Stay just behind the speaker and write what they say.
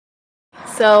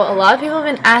So a lot of people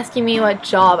have been asking me what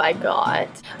job I got.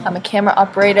 I'm a camera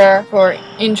operator for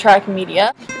In-Track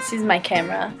Media. This is my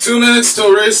camera. 2 minutes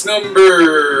till race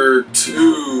number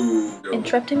 2.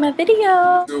 Interrupting my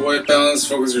video. Do a white balance,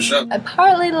 focus your shot. I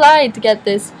partly lied to get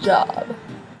this job.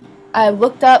 I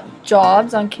looked up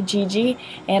jobs on Kijiji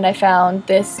and I found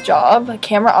this job, a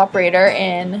camera operator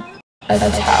in a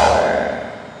tower.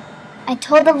 I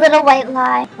told a little white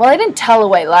lie. Well, I didn't tell a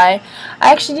white lie.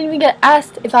 I actually didn't even get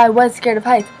asked if I was scared of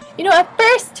heights. You know, at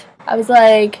first, I was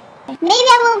like, maybe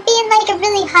I won't be in like a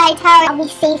really high tower. I'll be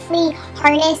safely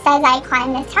harnessed as I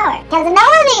climb this tower. There's an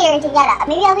elevator to get up.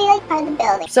 Maybe I'll be like part of the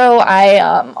building. So I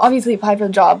obviously applied for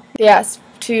the job. They asked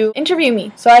to interview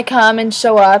me. So I come and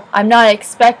show up. I'm not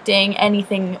expecting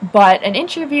anything but an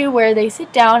interview where they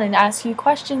sit down and ask you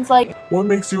questions like, what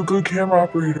makes you a good camera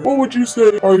operator? What would you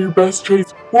say are your best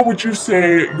traits? What would you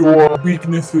say your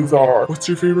weaknesses are? What's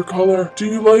your favorite color? Do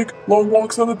you like long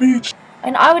walks on the beach?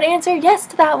 And I would answer yes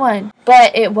to that one.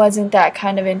 But it wasn't that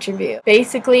kind of interview.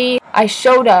 Basically, I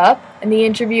showed up and the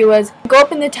interview was, go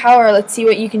up in the tower, let's see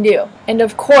what you can do. And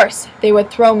of course, they would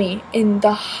throw me in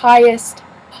the highest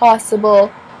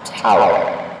possible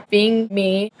tower. Being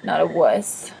me, not a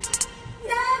wuss.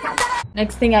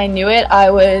 Next thing I knew it,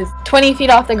 I was 20 feet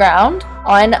off the ground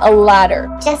on a ladder.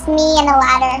 Just me and a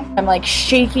ladder. I'm like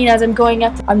shaking as I'm going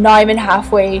up. I'm not even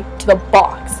halfway to the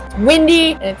box. It's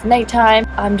windy and it's nighttime.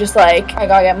 I'm just like, I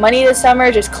gotta get money this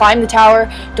summer, just climb the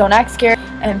tower, don't act scared.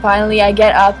 And finally I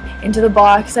get up into the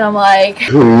box and I'm like,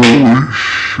 holy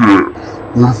shit,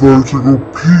 what if I have to go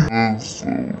pee? That's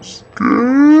so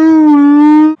scary.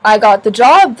 I got the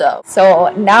job though. So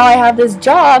now I have this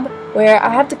job where I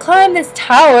have to climb this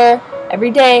tower every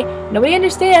day. Nobody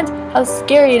understands how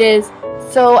scary it is.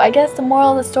 So I guess the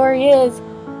moral of the story is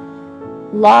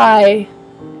lie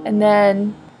and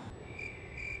then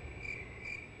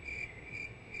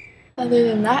other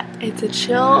than that, it's a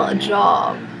chill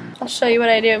job. I'll show you what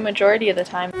I do majority of the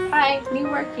time. Hi, me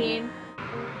working.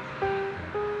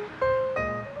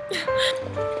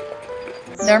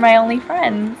 They're my only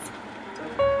friends.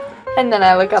 And then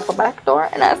I look out the back door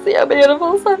and I see a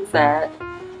beautiful sunset.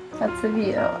 That's the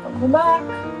view of the back.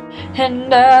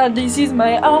 And this is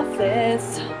my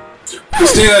office.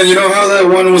 Christina, you know how that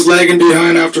one was lagging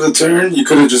behind after the turn? You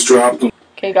could have just dropped them.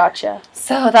 Okay, gotcha.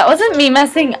 So that wasn't me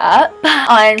messing up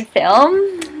on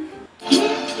film.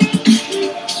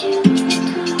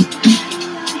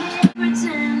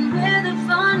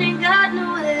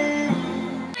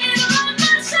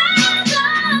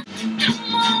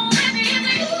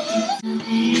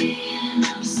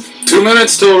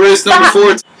 Minutes till race number 4.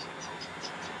 Did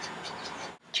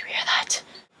you hear that?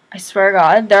 I swear to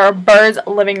God, there are birds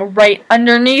living right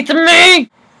underneath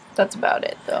me! That's about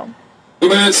it, though. 2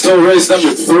 minutes till race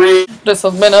number 3. This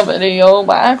has been a video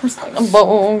by Christina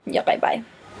Boom. Yeah, bye-bye.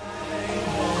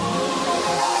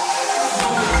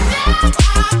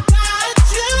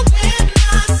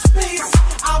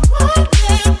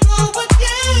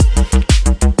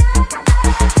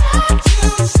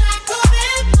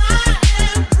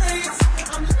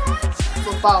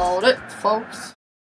 About it, folks.